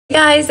Hey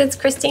guys, it's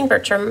Christine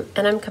Bertram,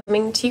 and I'm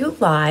coming to you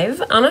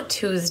live on a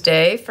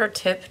Tuesday for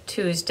Tip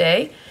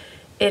Tuesday.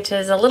 It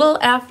is a little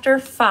after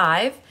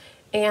 5,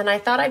 and I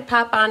thought I'd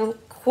pop on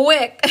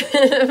quick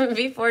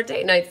before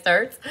date night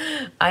starts.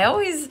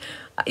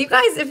 You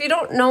guys, if you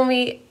don't know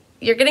me,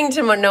 you're getting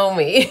to know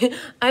me.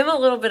 I'm a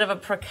little bit of a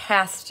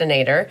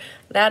procrastinator.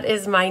 That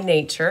is my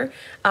nature.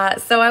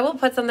 So I will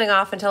put something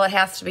off until it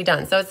has to be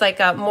done. So it's like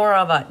more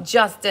of a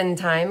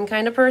just-in-time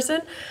kind of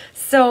person.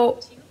 So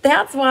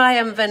that's why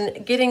I've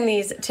been getting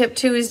these Tip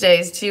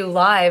Tuesdays to you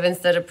live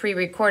instead of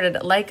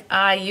pre-recorded like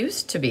I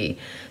used to be.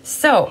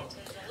 So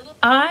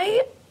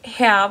I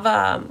have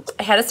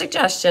had a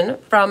suggestion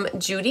from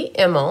Judy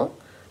Immel.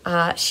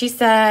 She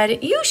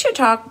said, you should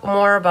talk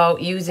more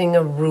about using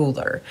a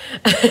ruler.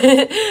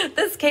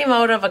 This came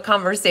out of a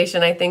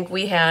conversation I think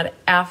we had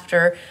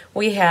after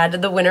we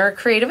had the Winter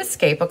Creative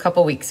Escape a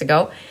couple weeks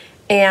ago.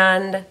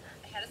 And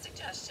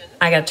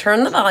I got to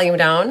turn the volume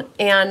down.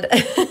 And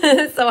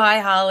so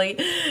hi, Holly.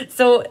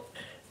 So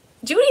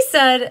Judy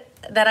said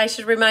that I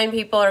should remind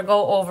people or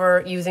go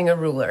over using a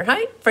ruler.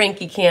 Hi,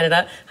 Frankie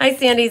Canada. Hi,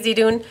 Sandy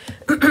Zedun.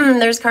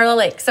 There's Carla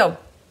Lake. So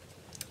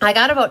I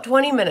got about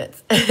 20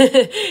 minutes.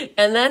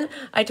 And then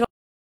I told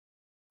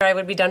her I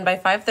would be done by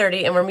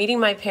 5:30, and we're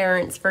meeting my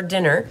parents for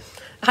dinner.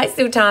 Hi,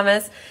 Sue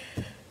Thomas.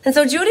 And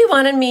so Judy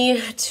wanted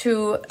me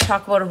to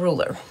talk about a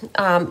ruler.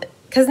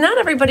 Because not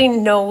everybody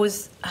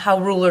knows how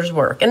rulers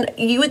work. And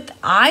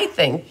I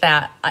think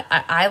that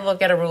I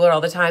look at a ruler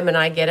all the time and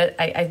I get it.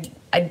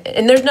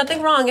 And there's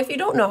nothing wrong if you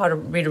don't know how to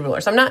read a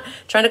ruler. So I'm not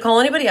trying to call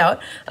anybody out.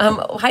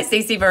 Hi,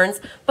 Stacy Burns.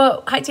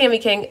 But hi, Tammy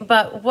King.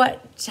 But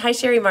hi,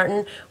 Sherry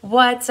Martin.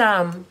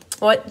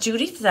 What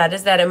Judy said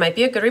is that it might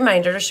be a good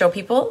reminder to show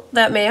people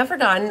that may have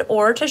forgotten,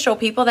 or to show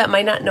people that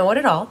might not know it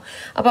at all,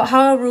 about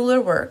how a ruler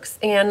works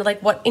and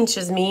like what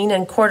inches mean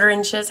and quarter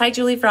inches. Hi,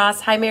 Julie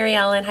Frost. Hi, Mary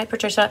Ellen. Hi,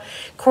 Patricia.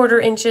 Quarter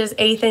inches,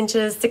 eighth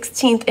inches,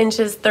 16th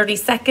inches, 30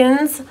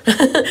 seconds.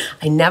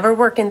 I never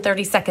work in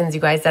 30 seconds,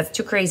 you guys. That's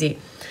too crazy.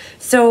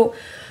 So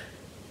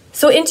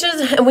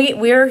inches, and we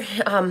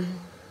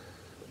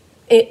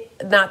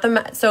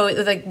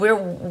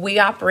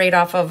operate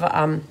off of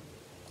oh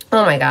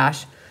my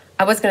gosh,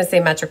 I was going to say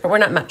metric, but we're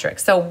not metric.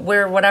 So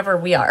we're whatever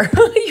we are.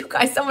 You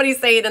guys, somebody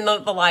say it in the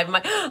live.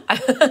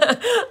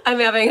 I'm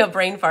having a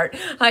brain fart.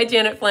 Hi,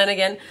 Janet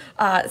Flanagan.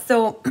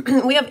 So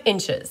we have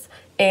inches.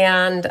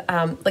 And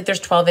like there's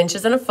 12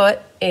 inches in a foot.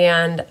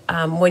 And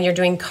when you're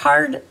doing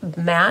card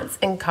mats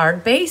and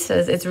card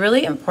bases, it's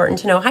really important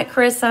to know. Hi,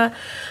 Carissa.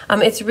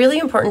 It's really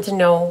important to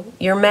know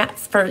your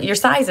mats, for your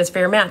sizes for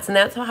your mats. And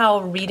that's how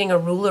reading a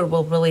ruler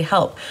will really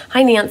help.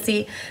 Hi,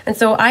 Nancy. And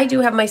so I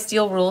do have my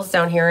steel rules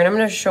down here, and I'm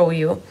going to show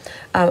you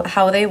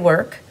how they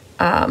work.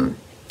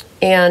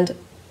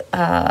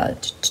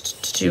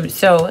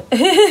 So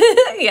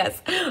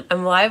yes,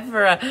 I'm live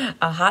for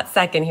a hot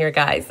second here,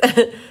 guys.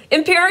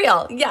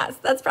 Imperial, yes,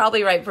 that's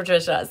probably right,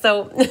 Patricia.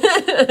 So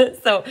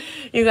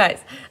you guys,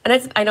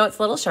 and I know it's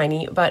a little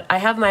shiny, but I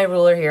have my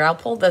ruler here. I'll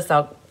pull this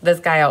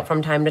guy out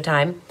from time to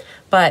time,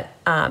 but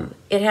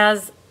it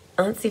has,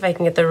 let's see if I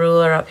can get the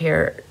ruler up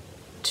here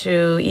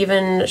to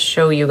even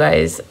show you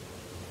guys.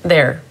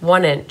 There,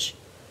 1 inch.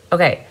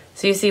 Okay,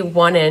 so you see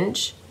 1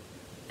 inch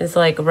is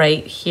like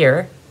right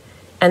here.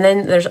 And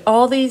then there's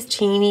all these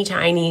teeny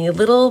tiny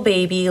little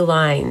baby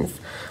lines.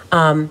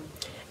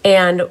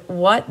 And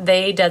what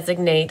they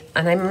designate,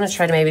 and I'm going to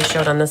try to maybe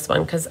show it on this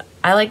one because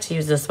I like to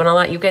use this one a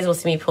lot. You guys will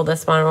see me pull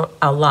this one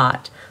a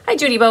lot. Hi,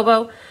 Judy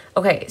Bobo.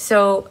 Okay,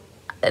 so,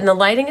 and the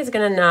lighting is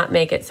going to not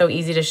make it so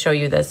easy to show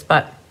you this,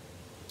 but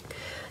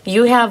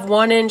you have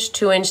 1 inch,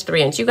 2 inch,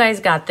 3 inch. You guys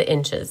got the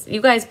inches.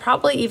 You guys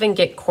probably even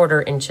get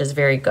quarter inches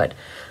very good.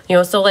 You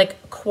know, so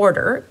like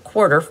quarter,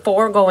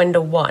 4 go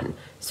into 1.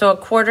 So a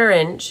quarter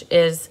inch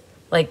is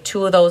like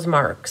 2 of those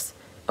marks,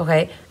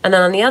 okay? And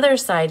then on the other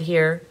side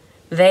here,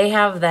 they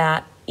have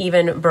that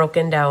even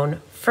broken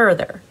down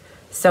further.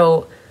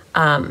 So,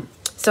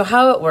 so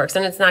how it works,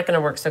 and it's not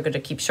gonna work so good to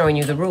keep showing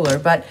you the ruler,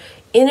 but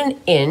in an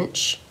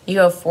inch, you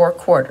have 4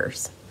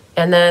 quarters.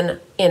 And then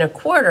in a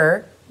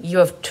quarter, you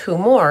have 2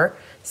 more.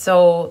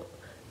 So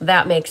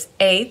that makes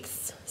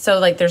eighths. So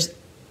like there's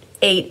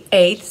 8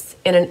 eighths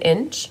in an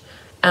inch.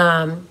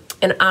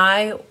 And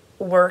I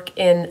work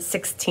in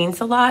 16ths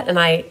a lot, and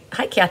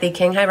hi Kathy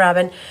King, hi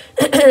Robin.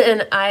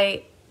 And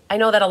I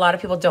know that a lot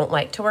of people don't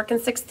like to work in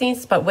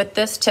 16ths, but with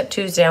this Tip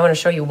Tuesday, I want to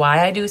show you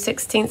why I do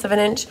 16ths of an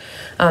inch.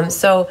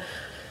 So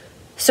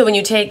when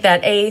you take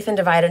that eighth and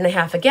divide it in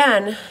half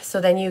again, so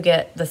then you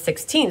get the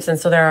 16ths, and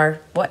so there are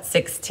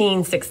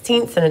 16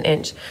 16ths in an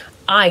inch.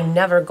 I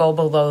never go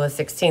below the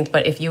 16th,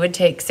 but if you would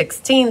take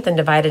 16th and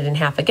divide it in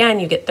half again,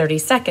 you get 30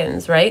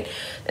 seconds, right?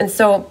 And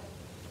so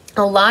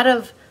a lot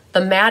of the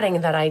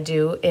matting that I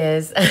do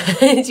is,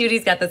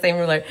 Judy's got the same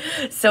ruler.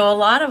 So a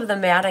lot of the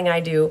matting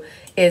I do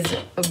is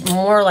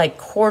more like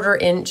quarter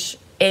inch,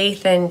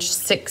 eighth inch,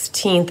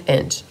 16th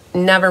inch,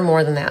 never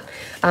more than that.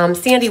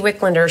 Sandy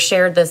Wicklander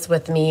shared this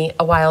with me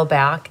a while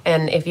back,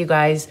 and if you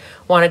guys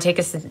want to take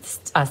a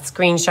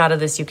screenshot of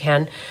this, you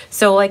can.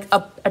 So like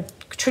a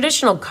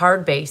traditional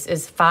card base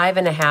is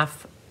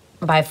 5.5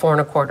 by 4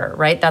 1/4,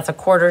 right? That's a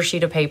quarter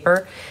sheet of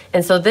paper.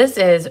 And so this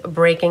is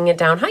breaking it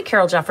down. Hi,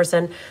 Carol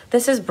Jefferson.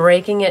 This is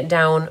breaking it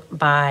down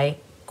by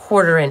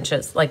 1/4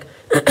 inches. Like,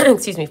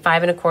 excuse me,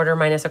 5 1/4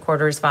 minus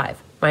 1/4 is 5.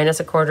 Minus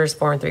 1/4 is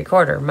 4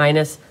 3/4.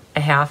 Minus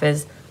 1/2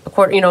 is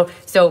 1/4, you know.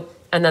 So,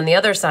 and then the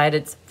other side,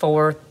 it's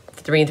 4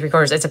 3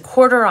 3/4. It's a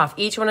 1/4 off.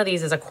 Each one of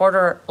these is a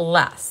 1/4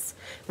 less,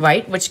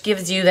 right? Which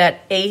gives you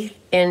that 1/8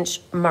 inch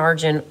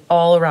margin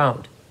all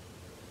around.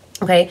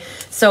 Okay,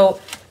 so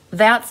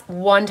that's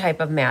one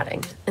type of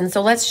matting. And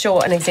so let's show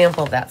an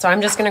example of that. So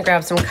I'm just going to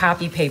grab some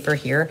copy paper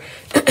here,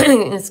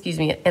 excuse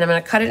me, and I'm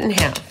going to cut it in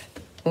half.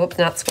 Whoops,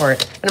 not score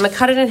it. But I'm going to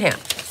cut it in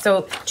half.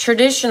 So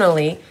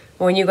traditionally,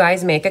 when you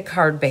guys make a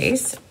card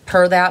base,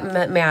 per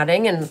that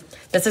matting, and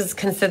this is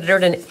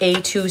considered an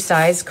A2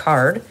 size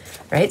card,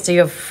 right? So you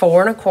have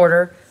 4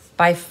 1/4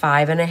 by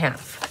 5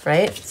 1/2,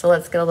 right? So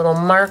let's get a little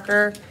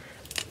marker.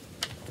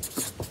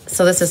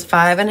 So this is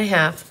 5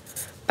 1/2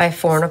 by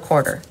 4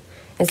 1/4.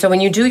 And so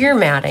when you do your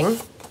matting,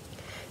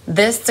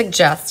 this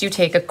suggests you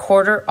take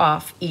 1/4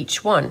 off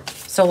each one.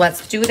 So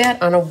let's do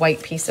that on a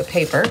white piece of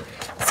paper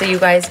so you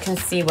guys can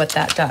see what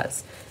that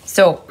does.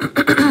 So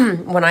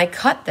when I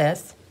cut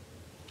this,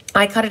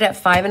 I cut it at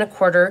 5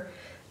 1/4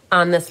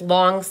 on this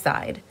long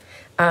side.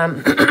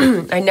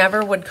 I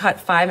never would cut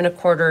 5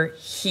 1/4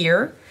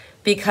 here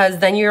because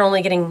then you're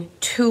only getting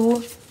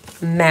 2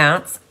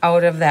 mats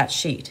out of that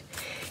sheet.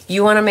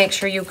 You want to make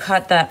sure you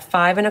cut that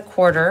 5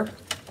 1/4.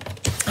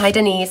 Hi,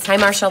 Denise. Hi,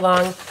 Marsha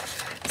Long.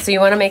 So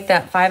you want to make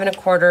that 5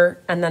 1/4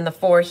 and then the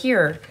 4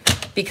 here,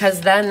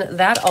 because then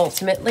that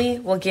ultimately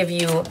will give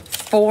you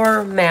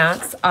 4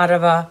 mats out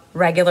of a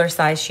regular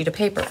size sheet of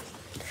paper.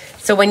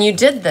 So when you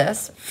did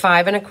this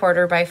 5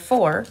 1/4 by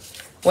 4,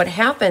 what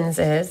happens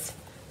is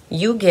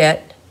you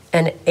get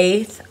an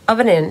 1/8 of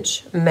an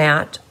inch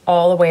mat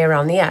all the way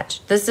around the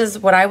edge. This is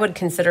what I would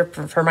consider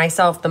for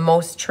myself the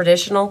most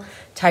traditional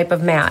type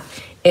of mat.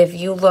 If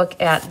you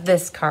look at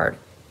this card,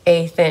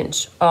 1/8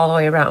 inch all the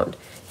way around.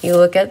 You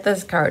look at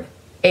this card,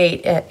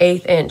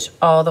 1/8 inch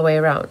all the way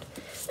around.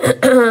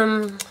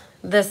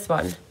 This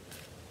one,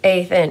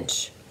 1/8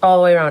 inch all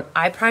the way around.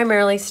 I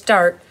primarily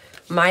start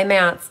my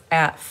mats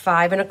at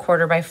 5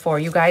 1/4 by 4.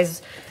 You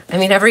guys, I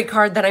mean, every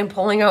card that I'm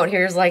pulling out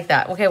here is like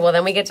that. Okay, well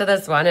then we get to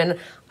this one, and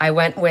I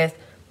went with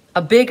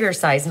a bigger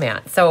size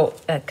mat. So,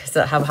 because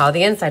of how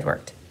the inside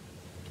worked.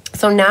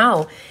 So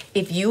now,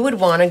 if you would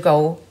want to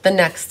go the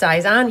next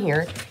size on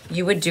here,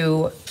 you would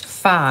do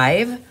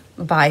 5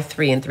 by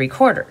 3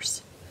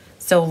 3/4.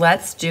 So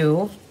let's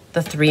do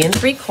the 3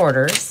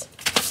 3/4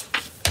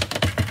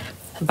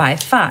 by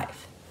 5.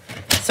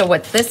 So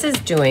what this is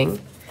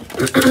doing,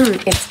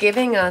 it's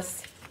giving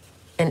us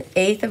an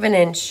 1/8 of an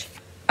inch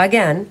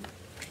again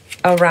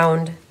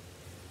around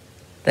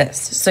this.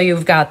 So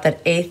you've got that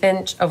 1/8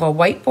 inch of a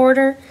white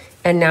border,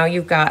 and now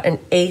you've got an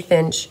 1/8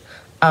 inch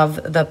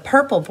of the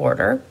purple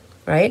border,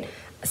 right?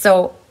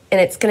 So, and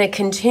it's going to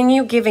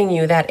continue giving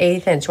you that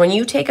 1/8 inch. When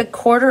you take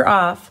 1/4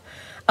 off,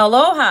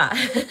 aloha,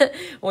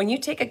 when you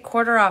take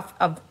 1/4 off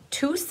of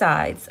 2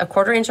 sides,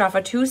 1/4 inch off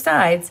of 2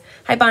 sides,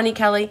 hi Bonnie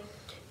Kelly,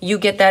 you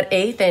get that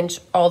 1/8 inch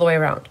all the way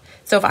around.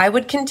 So if I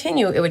would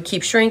continue, it would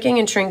keep shrinking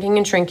and shrinking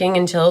and shrinking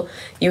until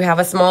you have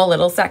a small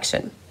little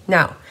section.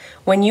 Now,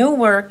 when you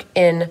work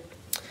in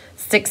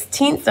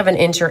 1/16 of an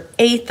inch or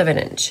 1/8 of an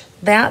inch,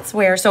 that's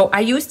where, so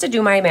I used to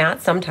do my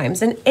mat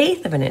sometimes an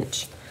 1/8 of an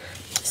inch.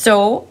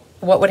 So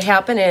what would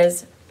happen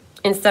is,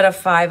 instead of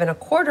 5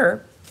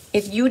 1/4,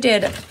 if you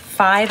did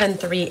 5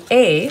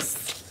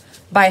 3/8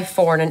 by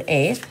 4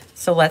 1/8,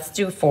 so let's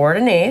do 4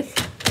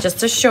 1/8, just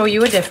to show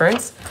you a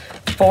difference,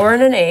 4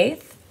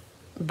 1/8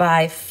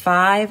 by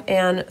 5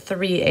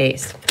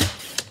 3/8.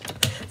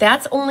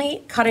 That's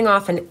only cutting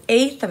off an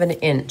 1/8 of an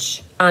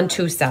inch on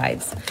 2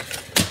 sides.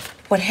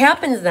 What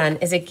happens then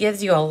is it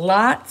gives you a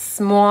lot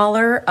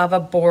smaller of a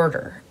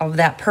border of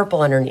that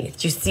purple underneath.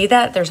 Do you see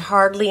that? There's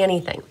hardly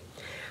anything.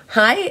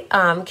 Hi,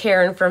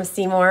 Karen from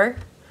Seymour.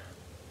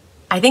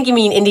 I think you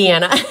mean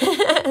Indiana.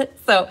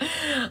 So,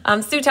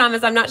 Sue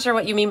Thomas, I'm not sure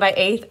what you mean by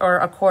 1/8 or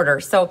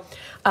 1/4. So,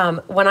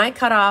 when I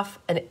cut off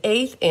an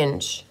 1/8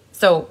 inch,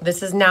 so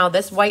this is now,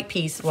 this white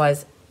piece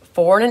was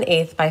 4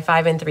 1/8 by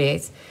 5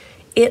 3/8.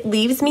 It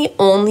leaves me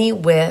only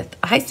with,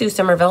 hi Sue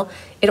Somerville,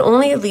 it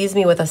only leaves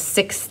me with a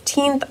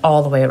 1/16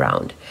 all the way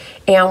around.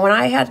 And when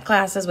I had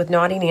classes with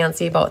Naughty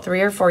Nancy about 3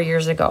 or 4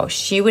 years ago,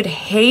 she would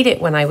hate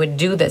it when I would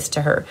do this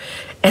to her.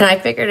 And I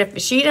figured if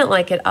she didn't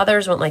like it,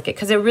 others won't like it,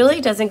 because it really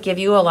doesn't give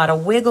you a lot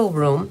of wiggle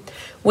room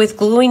with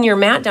gluing your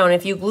mat down.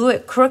 If you glue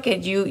it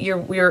crooked, you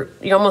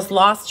almost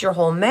lost your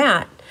whole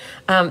mat.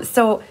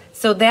 So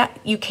that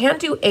you can't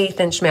do 1/8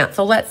 inch mat.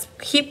 So let's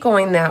keep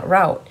going that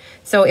route.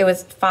 So it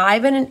was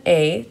 5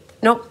 3/8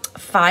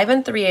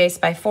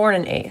 by 4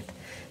 1/8.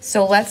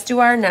 So let's do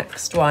our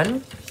next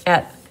one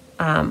at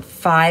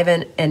 5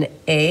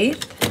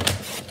 1/8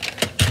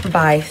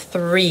 by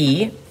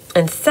 3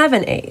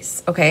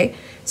 7/8. Okay,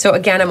 so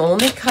again, I'm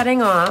only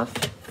cutting off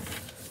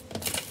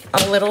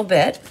a little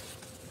bit,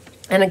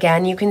 and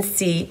again, you can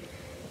see.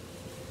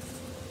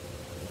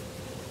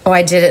 Oh,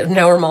 I did it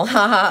normal.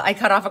 Haha, I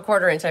cut off a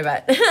 1/4 inch, I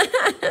bet.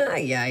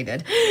 Yeah, I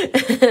did.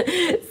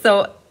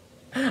 So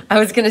I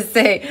was going to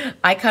say,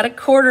 I cut a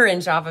 1/4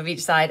 inch off of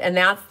each side, and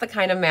that's the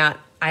kind of mat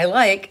I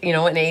like, you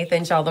know, an 1/8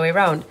 inch all the way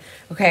around.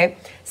 Okay.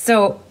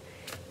 So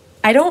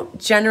I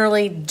don't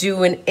generally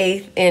do an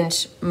 1/8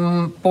 inch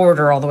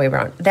border all the way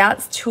around.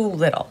 That's too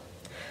little.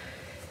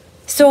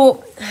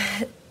 So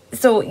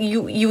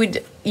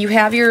you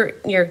have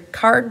your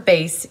card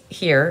base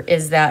here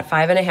is that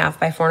 5.5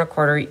 by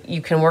 4.25.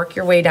 You can work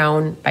your way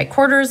down by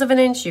 1/4 of an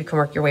inch. You can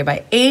work your way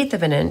by 1/8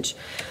 of an inch.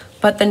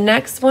 But the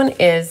next one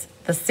is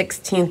the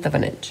 1/16 of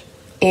an inch.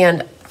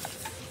 And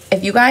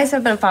if you guys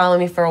have been following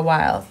me for a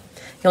while,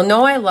 you'll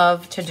know I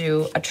love to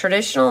do a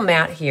traditional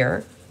mat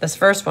here. This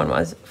first one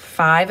was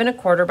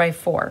 5.25 by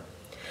 4.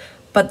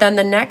 But then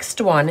the next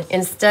one,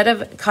 instead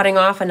of cutting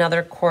off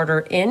another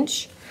 1/4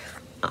 inch,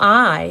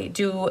 I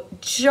do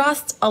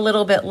just a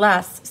little bit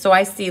less, so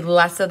I see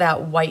less of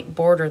that white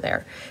border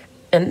there.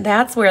 And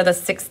that's where the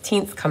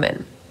 16ths come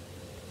in.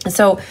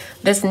 So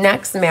this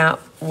next mat,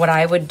 what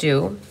I would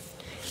do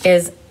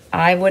is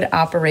I would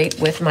operate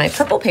with my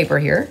purple paper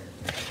here.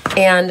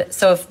 And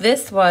so if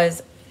this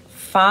was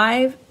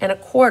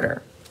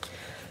 5.25,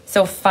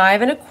 so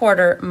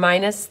 5.25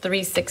 minus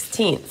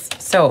 3/16.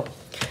 So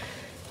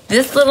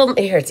this little,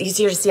 here, it's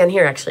easier to see on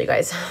here actually,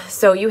 guys.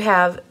 So you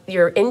have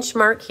your inch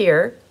mark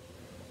here,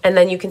 and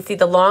then you can see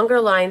the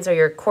longer lines are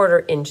your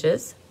 1/4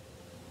 inches.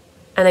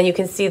 And then you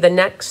can see the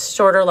next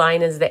shorter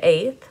line is the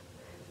 1/8.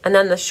 And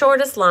then the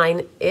shortest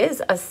line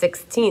is a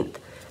 16th.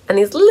 And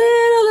these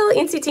little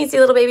eensy teensy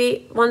little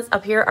baby ones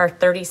up here are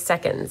 30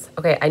 seconds.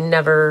 Okay, I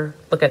never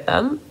look at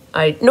them.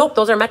 Nope,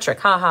 those are metric,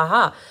 ha ha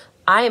ha.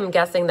 I am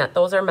guessing that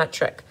those are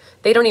metric.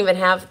 They don't even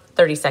have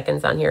 30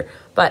 seconds on here,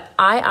 but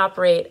I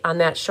operate on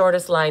that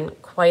shortest line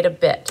quite a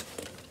bit.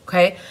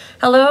 Okay.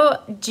 Hello,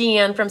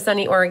 Gian from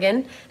sunny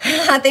Oregon.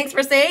 Thanks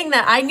for saying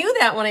that. I knew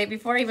that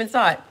before I even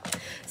saw it.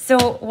 So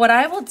what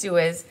I will do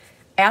is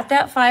at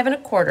that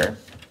 5.25,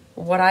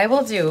 what I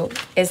will do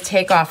is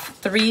take off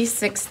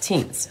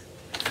 3/16.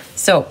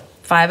 So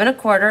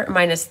 5.25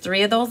 minus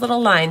 3 of those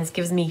little lines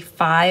gives me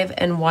 5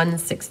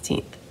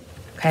 1/16.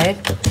 Okay.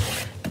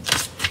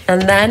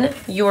 And then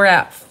you're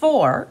at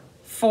 4.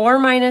 4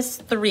 minus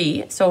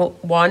 3. So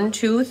 1,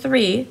 2,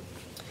 3.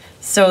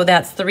 So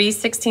that's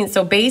 3/16.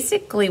 So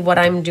basically what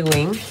I'm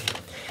doing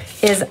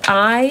is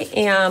I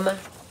am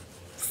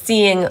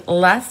seeing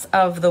less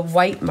of the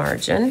white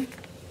margin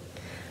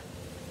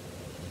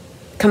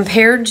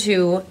compared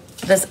to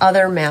this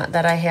other mat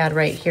that I had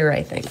right here,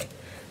 I think.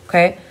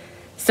 Okay.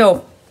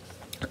 So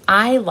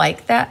I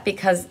like that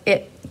because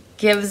it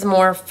gives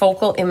more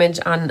focal image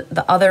on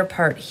the other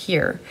part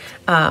here.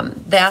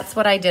 That's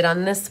what I did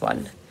on this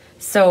one.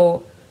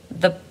 So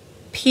the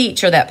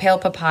peach or that pale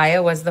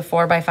papaya was the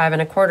 4 by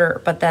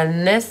 5.25, but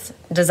then this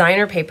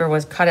designer paper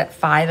was cut at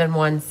 5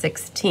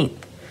 1/16.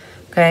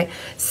 Okay,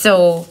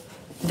 so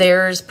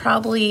there's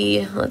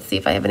probably, let's see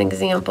if I have an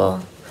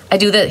example. I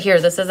do that here.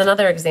 This is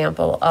another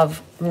example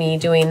of me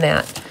doing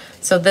that.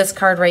 So this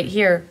card right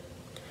here,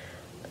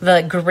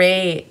 the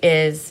gray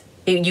is,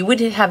 you would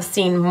have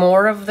seen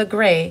more of the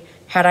gray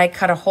had I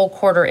cut a whole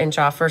 1/4 inch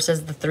off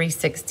versus the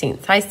 3/16.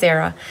 Hi,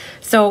 Sarah.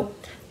 So,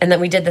 and then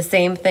we did the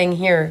same thing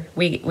here.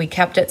 We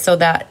kept it so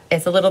that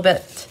it's a little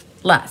bit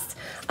less.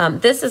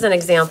 This is an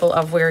example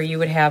of where you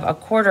would have a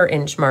 1/4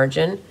 inch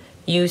margin.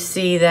 You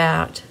see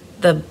that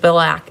the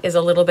black is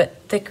a little bit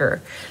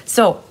thicker.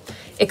 So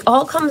it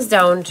all comes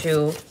down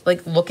to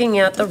like looking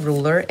at the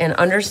ruler and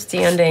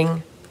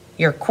understanding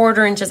your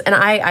 1/4 inches. And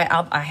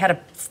I had a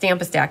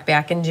Stamp-A-Stack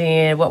back in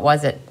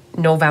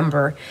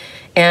November.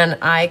 And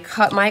I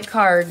cut my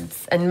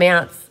cards and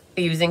mats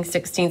using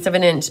 1/16 of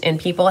an inch, and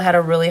people had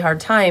a really hard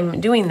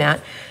time doing that.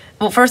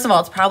 Well, first of all,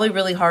 it's probably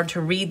really hard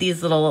to read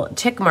these little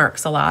tick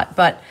marks a lot,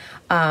 but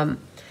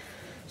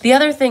the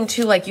other thing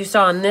too, like you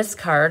saw on this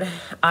card,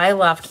 I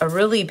left a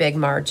really big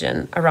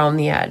margin around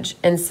the edge.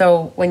 And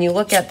so when you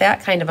look at that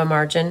kind of a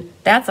margin,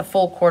 that's a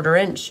full 1/4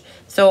 inch.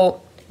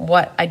 So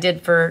what I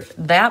did for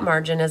that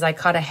margin is I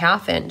cut a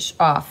 1/2 inch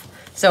off.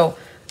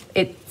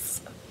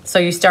 So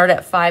you start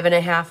at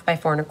 5.5 by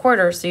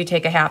 4.25, so you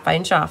take a 1/2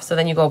 inch off. So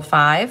then you go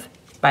 5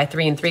 by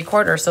 3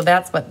 3/4. So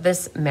that's what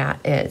this mat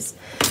is.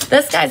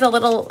 This guy's a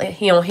little,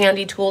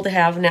 handy tool to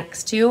have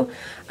next to you.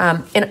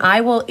 And I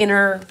will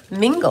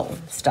intermingle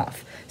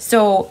stuff.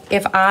 So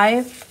if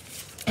I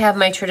have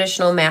my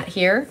traditional mat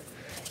here,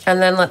 and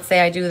then let's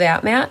say I do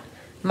that mat,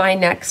 my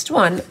next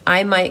one,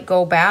 I might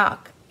go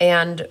back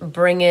and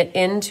bring it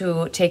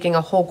into taking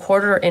a whole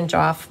 1/4 inch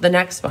off the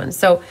next one.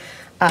 So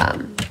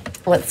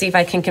let's see if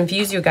I can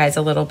confuse you guys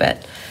a little bit.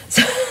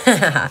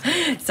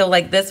 So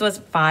like this was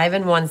 5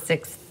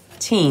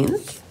 1/16.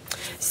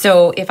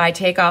 So if I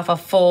take off a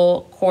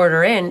full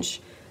 1/4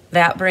 inch,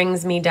 that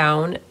brings me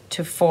down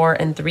to 4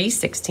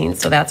 3/16.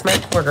 So that's my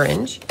 1/4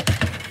 inch.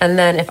 And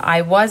then if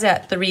I was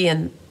at 3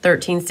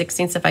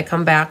 13/16, if I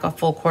come back a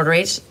full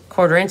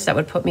 1/4 inch, that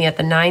would put me at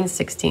the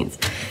 9/16.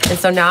 And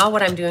so now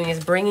what I'm doing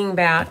is bringing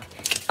back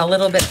a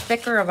little bit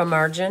thicker of a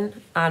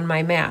margin on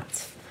my mat.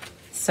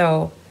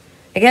 So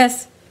I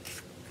guess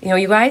You know,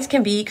 you guys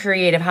can be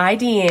creative. Hi,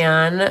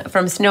 Deanne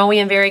from snowy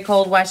and very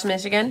cold West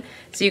Michigan.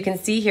 So you can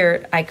see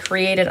here, I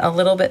created a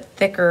little bit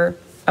thicker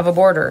of a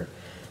border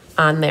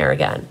on there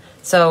again.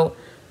 So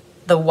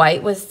the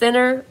white was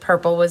thinner,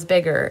 purple was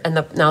bigger, and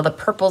now the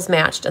purples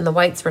matched and the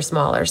whites were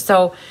smaller.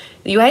 So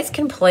you guys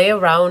can play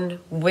around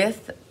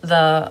with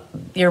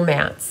your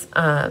mats.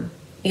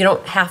 You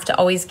don't have to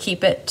always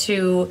keep it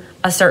to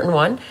a certain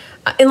one.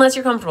 Unless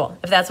you're comfortable.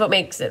 If that's what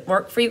makes it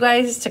work for you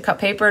guys to cut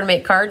paper and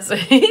make cards,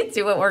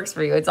 do what works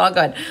for you. It's all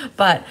good.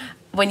 But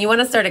when you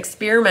want to start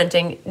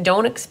experimenting,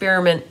 don't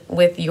experiment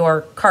with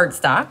your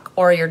cardstock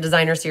or your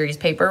designer series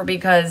paper,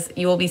 because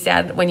you will be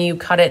sad when you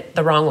cut it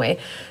the wrong way.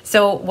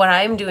 So what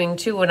I'm doing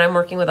too, when I'm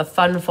working with a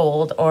fun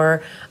fold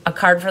or a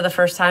card for the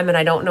first time and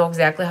I don't know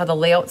exactly how the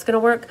layout's going to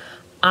work,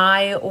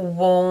 I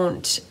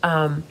won't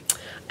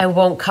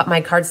cut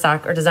my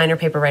cardstock or designer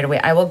paper right away.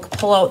 I will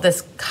pull out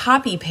this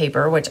copy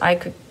paper, which I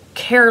could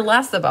care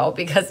less about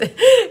because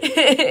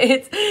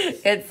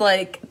it's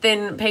like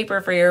thin paper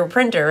for your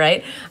printer,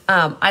 right?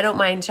 I don't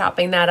mind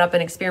chopping that up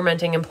and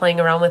experimenting and playing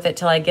around with it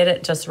till I get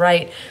it just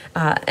right.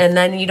 And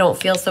then you don't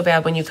feel so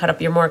bad when you cut up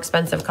your more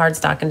expensive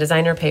cardstock and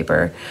designer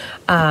paper.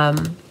 So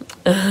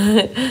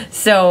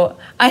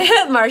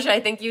Marsha, I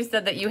think you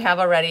said that you have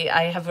already.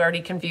 I have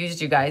already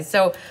confused you guys.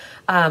 So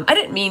I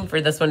didn't mean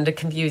for this one to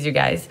confuse you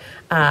guys.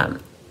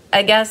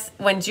 I guess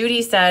when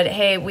Judy said,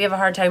 hey, we have a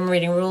hard time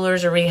reading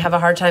rulers or we have a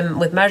hard time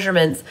with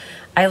measurements,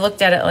 I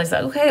looked at it and I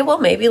said, okay, well,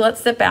 maybe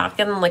let's sit back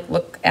and like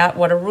look at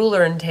what a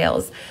ruler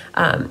entails.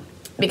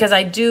 Because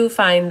I do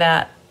find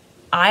that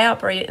I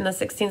operate in the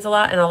 16ths a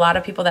lot, and a lot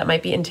of people that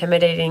might be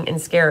intimidating and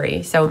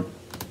scary. So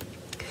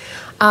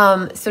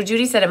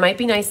Judy said it might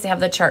be nice to have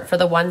the chart for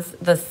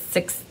the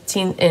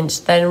 16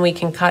 inch, then we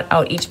can cut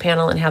out each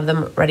panel and have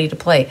them ready to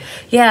play.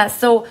 Yeah,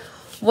 so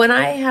when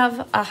I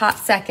have a hot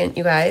second,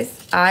 you guys,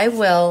 I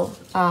will,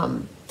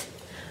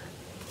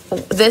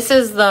 this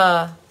is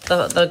the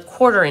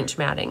 1/4 inch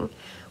matting.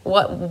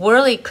 What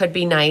really could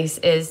be nice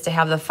is to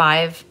have the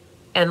 5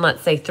 and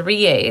let's say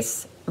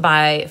 3/8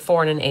 by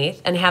 4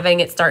 1/8 and having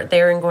it start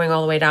there and going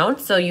all the way down,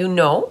 so you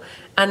know.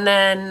 And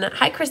then,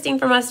 hi, Christine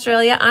from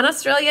Australia on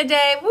Australia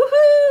Day.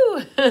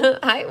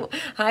 Woohoo!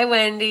 Hi,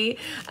 Wendy.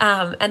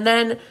 And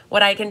then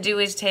what I can do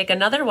is take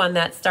another one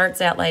that starts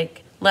at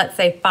like, let's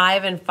say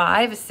 5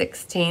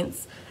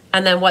 5/16,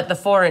 and then what the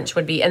 4 inch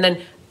would be, and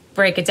then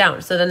break it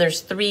down. So then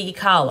there's 3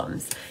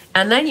 columns.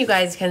 And then you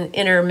guys can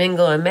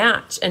intermingle and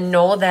match and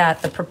know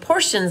that the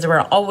proportions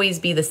will always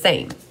be the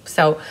same.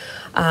 So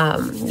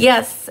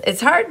yes,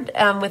 it's hard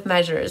with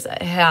measures.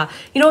 Yeah.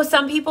 You know,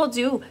 some people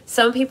do.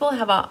 Some people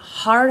have a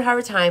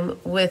hard time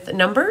with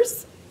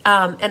numbers.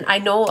 And I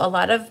know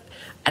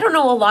I don't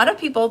know a lot of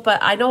people, but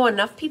I know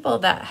enough people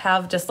that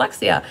have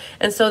dyslexia.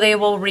 And so they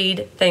will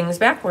read things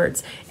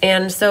backwards.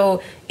 And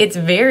so it's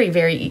very,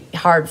 very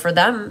hard for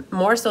them,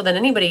 more so than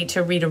anybody,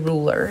 to read a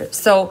ruler.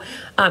 So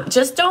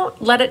just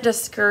don't let it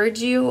discourage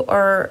you,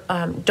 or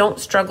don't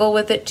struggle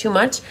with it too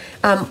much.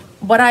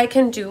 What I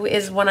can do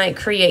is when I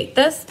create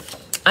this,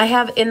 I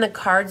have in the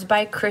Cards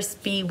by Chris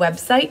B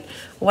website,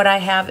 what I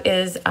have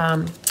is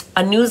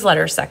a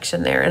newsletter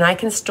section there, and I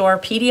can store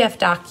PDF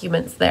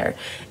documents there.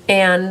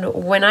 And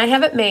when I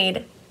have it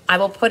made, I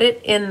will put it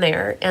in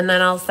there, and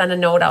then I'll send a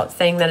note out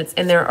saying that it's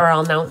in there, or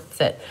I'll announce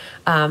it.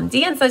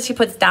 Deanne says she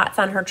puts dots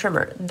on her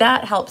trimmer.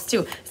 That helps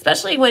too,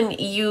 especially when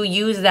you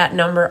use that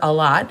number a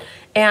lot.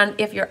 And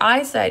if your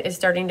eyesight is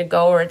starting to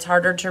go, or it's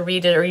harder to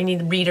read it, or you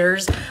need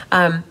readers,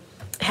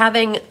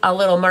 having a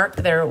little mark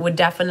there would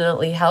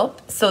definitely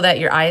help, so that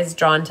your eye is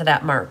drawn to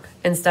that mark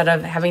instead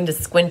of having to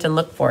squint and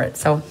look for it.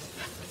 So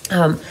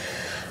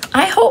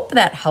I hope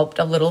that helped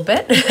a little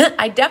bit.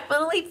 I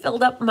definitely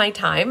filled up my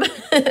time.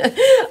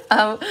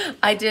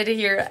 I did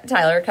hear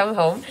Tyler come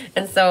home,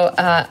 and so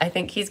I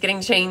think he's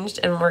getting changed,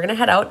 and we're going to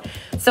head out.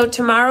 So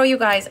tomorrow, you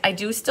guys, I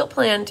do still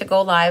plan to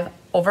go live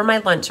over my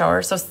lunch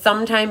hour, so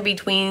sometime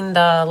between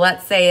the,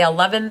 let's say,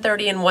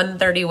 11:30 and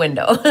 1:30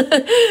 window.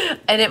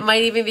 And it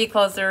might even be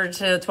closer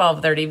to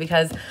 12:30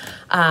 because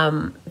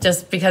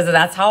just because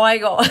that's how I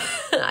go.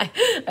 I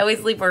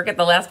always leave work at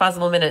the last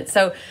possible minute.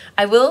 So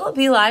I will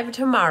be live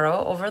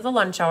tomorrow over the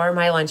lunch hour,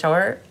 my lunch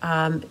hour,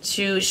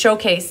 to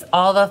showcase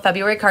all the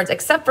February cards,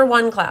 except for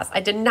one class.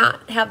 I did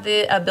not have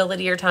the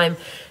ability or time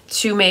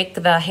to make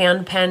the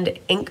hand-penned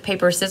ink,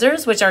 paper,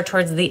 scissors, which are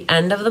towards the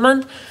end of the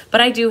month. But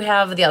I do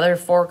have the other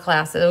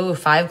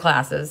 5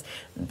 classes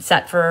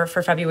set for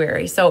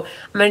February. So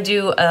I'm going to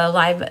do a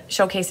live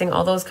showcasing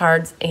all those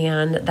cards,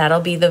 and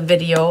that'll be the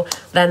video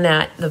then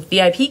that the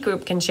VIP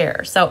group can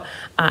share. So,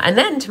 and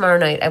then tomorrow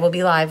night I will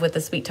be live with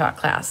the Sweet Talk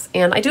class.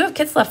 And I do have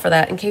kits left for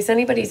that in case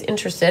anybody's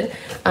interested.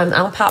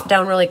 I'll pop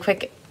down really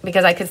quick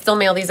because I could still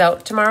mail these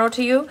out tomorrow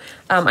to you.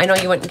 I know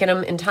you wouldn't get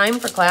them in time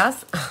for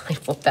class. I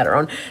flipped that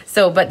around.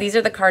 So, but these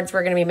are the cards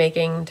we're going to be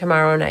making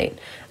tomorrow night.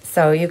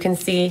 So you can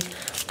see,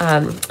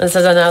 this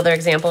is another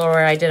example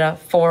where I did a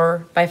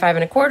 4 by 5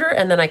 1/4,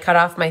 and then I cut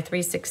off my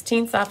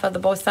 3/16 off of the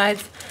both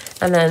sides,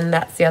 and then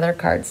that's the other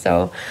card.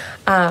 So,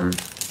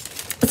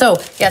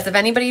 yes, if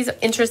anybody's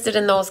interested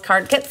in those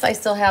card kits, I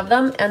still have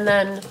them. And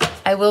then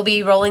I will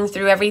be rolling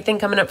through everything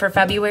coming up for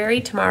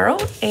February tomorrow,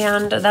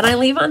 and then I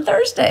leave on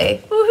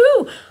Thursday.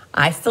 Woohoo!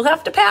 I still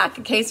have to pack,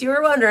 in case you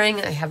were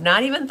wondering. I have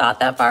not even thought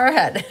that far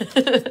ahead.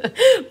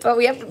 But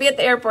we have to be at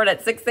the airport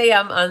at 6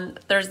 a.m. on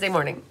Thursday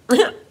morning.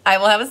 I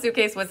will have a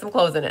suitcase with some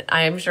clothes in it.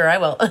 I am sure I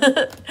will.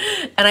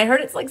 And I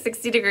heard it's like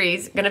 60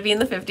 degrees, going to be in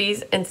the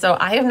 50s. And so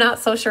I am not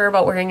so sure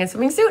about wearing a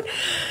swimming suit.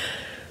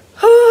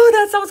 Oh,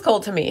 that sounds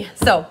cold to me.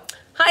 So,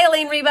 hi,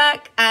 Elaine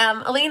Reback.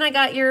 Elaine, I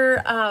got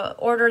your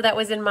order that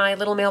was in my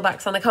little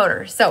mailbox on the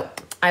counter. So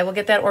I will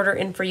get that order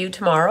in for you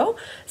tomorrow.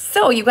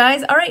 So you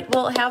guys, all right,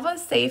 well, have a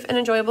safe and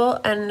enjoyable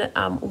and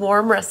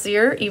warm rest of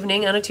your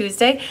evening on a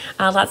Tuesday.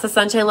 Lots of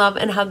sunshine, love,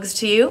 and hugs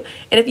to you.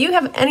 And if you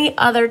have any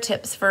other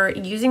tips for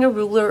using a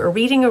ruler or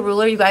reading a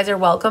ruler, you guys are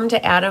welcome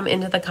to add them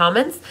into the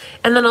comments.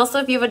 And then also,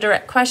 if you have a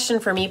direct question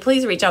for me,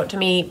 please reach out to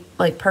me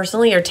like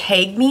personally or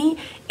tag me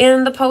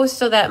in the post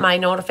so that my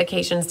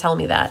notifications tell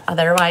me that.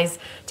 Otherwise,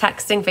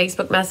 texting,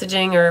 Facebook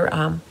messaging,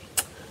 or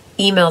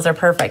emails are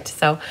perfect.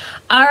 So,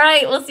 all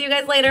right, we'll see you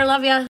guys later. Love ya.